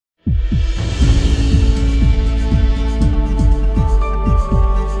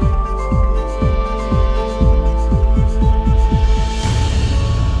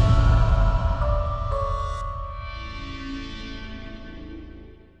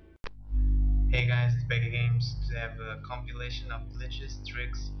Hey guys, it's Beggar Games. Today I have a compilation of glitches,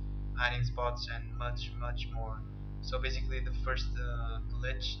 tricks, hiding spots, and much more. So basically, the first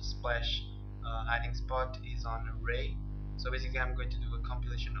glitch splash hiding spot is on Array. So basically, I'm going to do a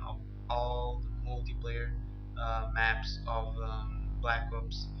compilation of all the multiplayer maps of Black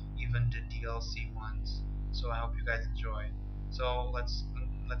Ops, even the DLC ones. So I hope you guys enjoy. So let's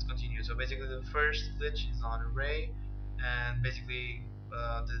continue. So basically, the first glitch is on Array, and basically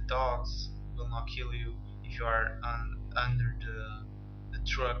the dogs will not kill you if you are under the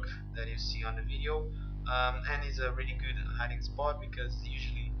truck that you see on the video, and it's a really good hiding spot because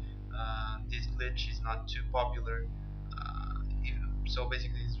usually this glitch is not too popular, so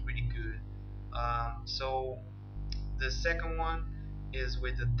basically it's really good. So the second one is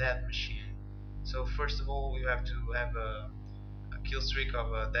with the death machine. So first of all, you have to have a kill streak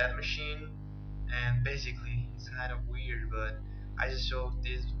of a death machine, and basically it's kind of weird, but I just showed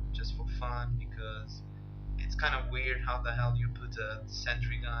this just for fun because it's kind of weird how the hell you put a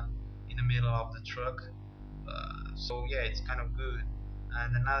sentry gun in the middle of the truck. So yeah, it's kind of good.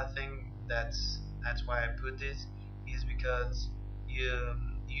 And another thing that's why I put this is because you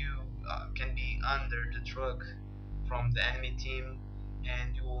can be under the truck from the enemy team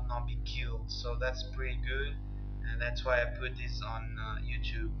and you will not be killed. So that's pretty good, and that's why I put this on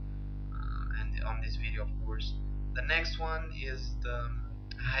YouTube and on this video, of course. The next one is the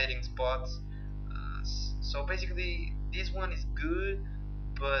hiding spots. So basically, this one is good,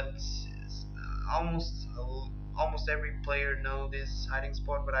 but almost every player know this hiding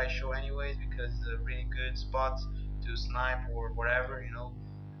spot, but I show anyways because it's a really good spot to snipe or whatever,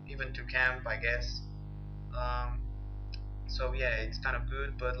 even to camp, I guess. Um, so yeah, it's kind of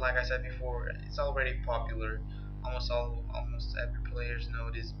good, but like I said before, it's already popular. Almost every players know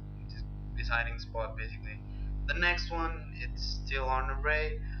this hiding spot basically. The next one, it's still on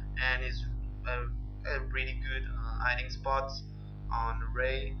Array, and is a really good hiding spot on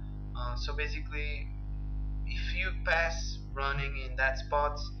Array. So basically, if you pass running in that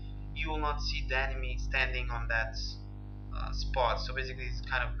spot, you will not see the enemy standing on that spot. So basically, it's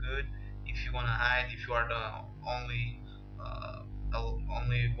kind of good if you want to hide. If you are the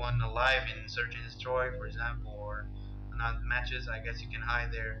only one alive in search and destroy, for example, or not matches, I guess you can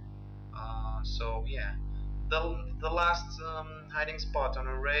hide there. So yeah, the last hiding spot on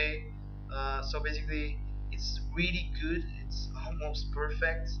Array. So basically, it's really good. It's almost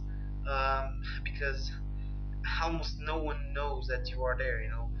perfect, because almost no one knows that you are there.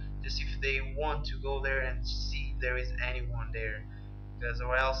 Just if they want to go there and see if there is anyone there, because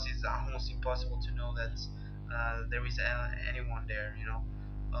or else it's almost impossible to know that there is anyone there.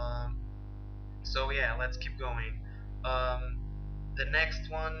 So yeah, let's keep going. The next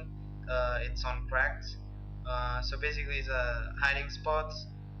one, it's on cracked. So basically, it's a hiding spot,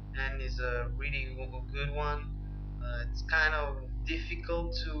 and is a really good one. It's kind of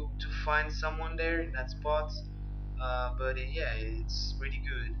difficult to find someone there in that spot, but yeah, it's really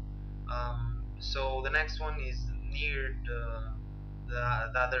good. So the next one is near the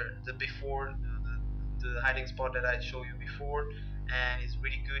before the hiding spot that I showed you before, and it's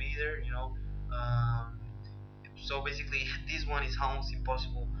really good either. So basically, this one is almost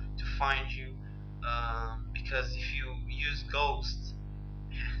impossible to find you, because if you use ghost,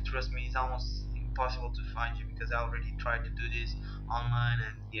 trust me, it's almost impossible to find you because I already tried to do this online,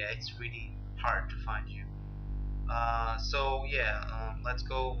 and yeah, it's really hard to find you. So yeah, let's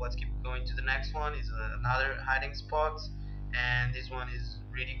keep going to the next one. Is another hiding spot, and this one is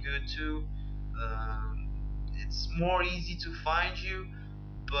really good too. It's more easy to find you,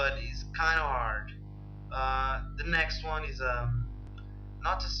 but it's kind of hard. The next one is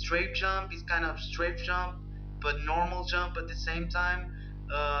not a strafe jump. It's kind of strafe jump, but normal jump at the same time.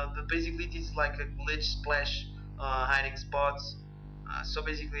 But basically, this is like a glitch splash hiding spots. So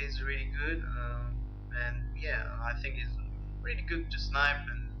basically, it's really good, and yeah, I think it's really good to snipe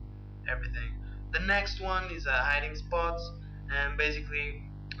and everything. The next one is a hiding spots, and basically,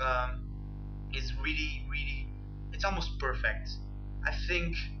 it's it's almost perfect. I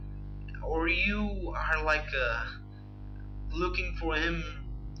think, or you are like looking for him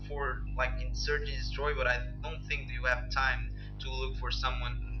for like in search and destroy, but I don't think you have time to look for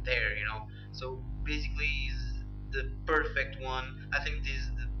someone there. So basically, is the perfect one. I think this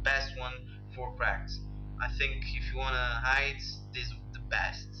is the best one for cracks. I think if you wanna hide, this is the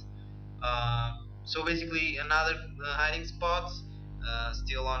best. So basically, another hiding spot,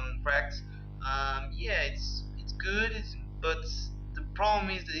 still on cracks. Yeah, it's good, but the problem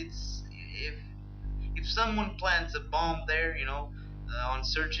is that it's if someone plants a bomb there, on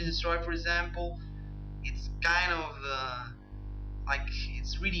search and destroy, for example, it's kind of like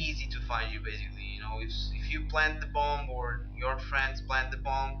it's really easy to find you basically. You know, if you plant the bomb or your friends plant the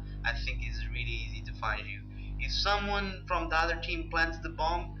bomb, I think it's really easy to find you. If someone from the other team plants the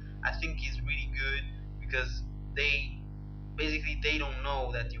bomb, I think it's really good because they basically they don't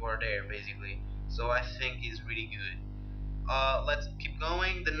know that you are there basically. So I think it's really good. Let's keep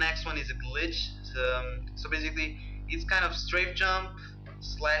going. The next one is a glitch. So basically, it's kind of strafe jump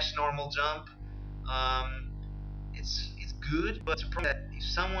slash normal jump. Um, it's good, but the problem is that if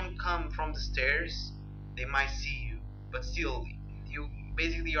someone come from the stairs, they might see you. But still, you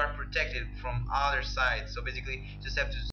basically are protected from other sides. So basically, you just have to